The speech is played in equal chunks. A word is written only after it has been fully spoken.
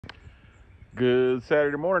Good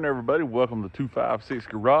Saturday morning, everybody. Welcome to 256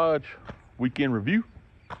 Garage Weekend Review.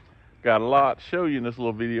 Got a lot to show you in this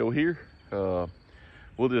little video here.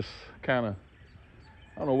 We'll just kind of,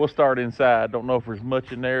 I don't know, we'll start inside. Don't know if there's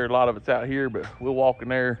much in there. A lot of it's out here, but we'll walk in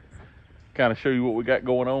there, kind of show you what we got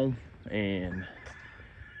going on, and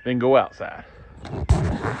then go outside.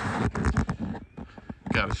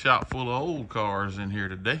 Got a shop full of old cars in here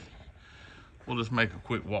today. We'll just make a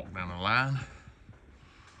quick walk down the line.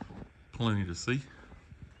 Plenty to see.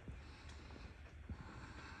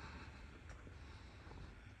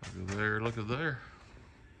 Look at there, look at there.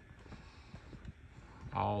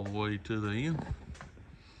 All the way to the end.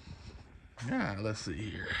 Yeah, let's see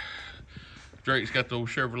here. Drake's got the old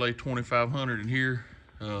Chevrolet 2500 in here.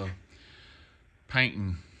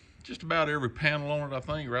 Painting just about every panel on it, I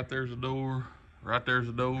think. Right there's the door. Right there's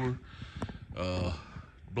the door.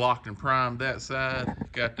 Blocked and primed that side.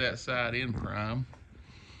 Got that side in prime.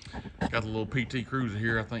 Got the little PT Cruiser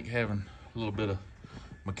here, I think, having a little bit of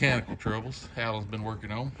mechanical troubles. Alan's been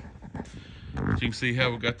working on. As you can see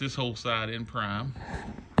how we got this whole side in prime.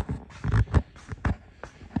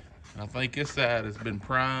 I think this side has been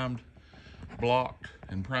primed, blocked,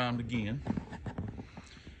 and primed again.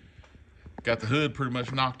 Got the hood pretty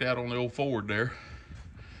much knocked out on the old Ford there.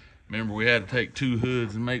 Remember, we had to take two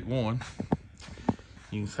hoods and make one.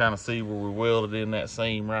 You can kind of see where we welded in that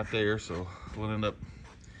seam right there, so we'll end up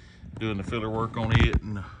doing the filler work on it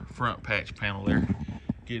and the front patch panel there,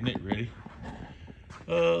 getting it ready.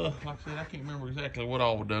 Like I said, I can't remember exactly what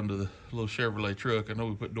all we done to the little Chevrolet truck. I know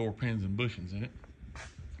we put door pins and bushings in it.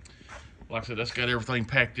 Like I said, that's got everything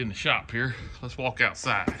packed in the shop here. Let's walk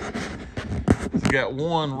outside. We got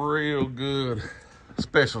one real good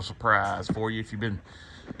special surprise for you. If you've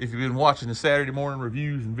been watching the Saturday morning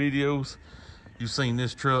reviews and videos, you've seen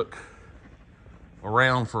this truck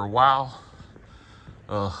around for a while.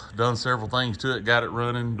 Done several things to it, got it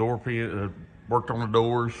running, door pin, worked on the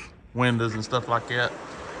doors, windows and stuff like that.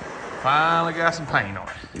 Finally got some paint on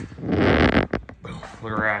it. Boom,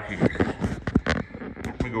 look right here.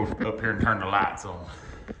 Let me go up here and turn the lights on.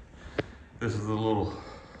 This is the little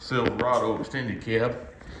Silverado extended cab.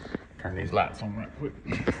 Turn these lights on right quick.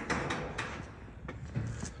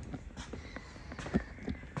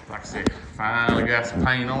 Like I said, finally got some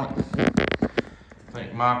paint on it. I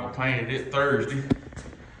think Michael painted it Thursday.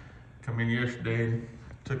 Come in yesterday and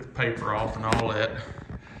took the paper off and all that.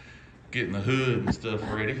 Getting the hood and stuff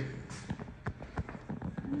ready.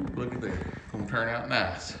 Look at that, gonna turn out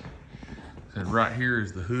nice. And right here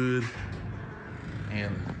is the hood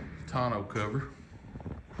and the tonneau cover.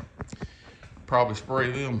 Probably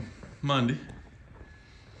spray them Monday.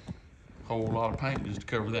 Whole lot of paint just to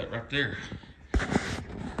cover that right there.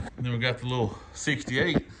 And then we got the little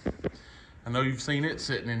 68. I know you've seen it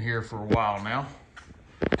sitting in here for a while now.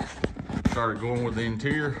 Started going with the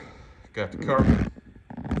interior. Got the carpet,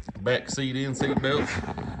 back seat in, seat belts.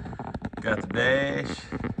 Got the dash,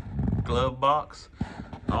 glove box,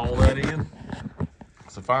 all that in.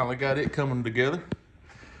 So finally got it coming together.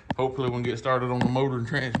 Hopefully we can get started on the motor and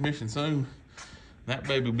transmission soon. That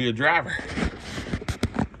baby will be a driver.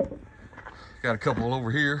 Got a couple over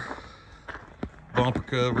here. Bumper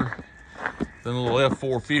cover. Then a little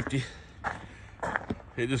F450.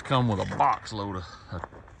 It just comes with a box load of, a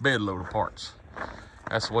bed load of parts.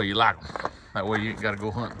 That's the way you like them. That way you ain't got to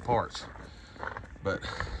go hunting parts. But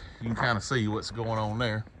you can kind of see what's going on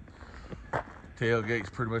there. Tailgate's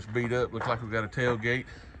pretty much beat up. Looks like we got a tailgate.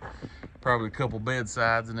 Probably a couple bed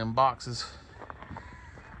sides and them boxes.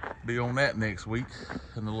 Be on that next week.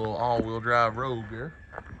 And the little all-wheel drive Rogue there.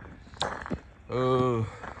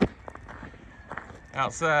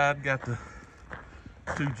 Outside, got the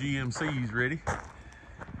two GMCs ready.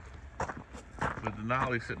 With the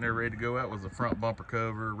nollie sitting there ready to go. That was the front bumper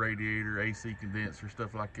cover, radiator, AC condenser,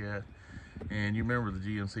 stuff like that. And you remember the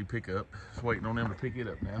GMC pickup. Just waiting on them to pick it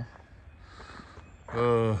up now.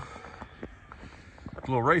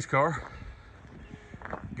 Little race car.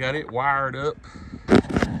 Got it wired up.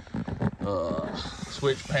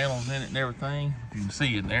 Switch panels in it and everything. If you can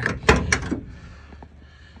see in there.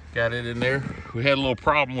 Got it in there. We had a little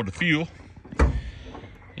problem with the fuel.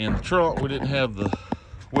 In the trunk, we didn't have the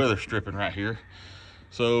weather stripping right here.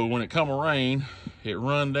 So when it come a rain, it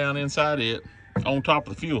run down inside it on top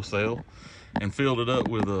of the fuel cell and filled it up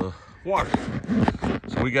with water.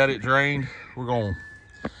 So we got it drained. We're gonna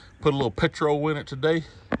put a little petrol in it today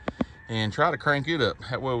and try to crank it up.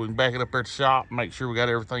 That way we can back it up there at the shop, make sure we got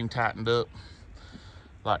everything tightened up.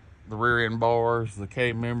 Like the rear end bars, the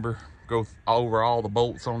K-member, go over all the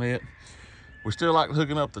bolts on it. We still like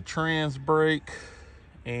hooking up the trans brake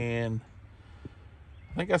and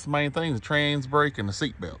I think that's the main thing, the trans brake and the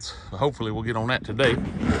seat belts. So hopefully we'll get on that today.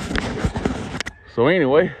 So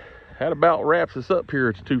anyway, that about wraps us up here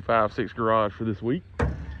at the 256 garage for this week.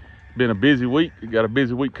 Been a busy week. We got a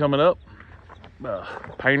busy week coming up.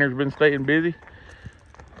 Painter's been staying busy.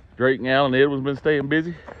 Drake and Alan Edwards been staying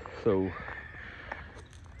busy. So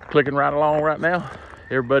clicking right along right now.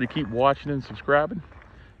 Everybody keep watching and subscribing.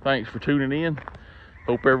 Thanks for tuning in.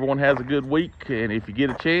 Hope everyone has a good week. And if you get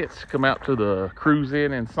a chance, come out to the cruise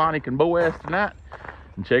in Sonic and Boaz tonight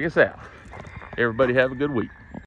and check us out. Everybody have a good week.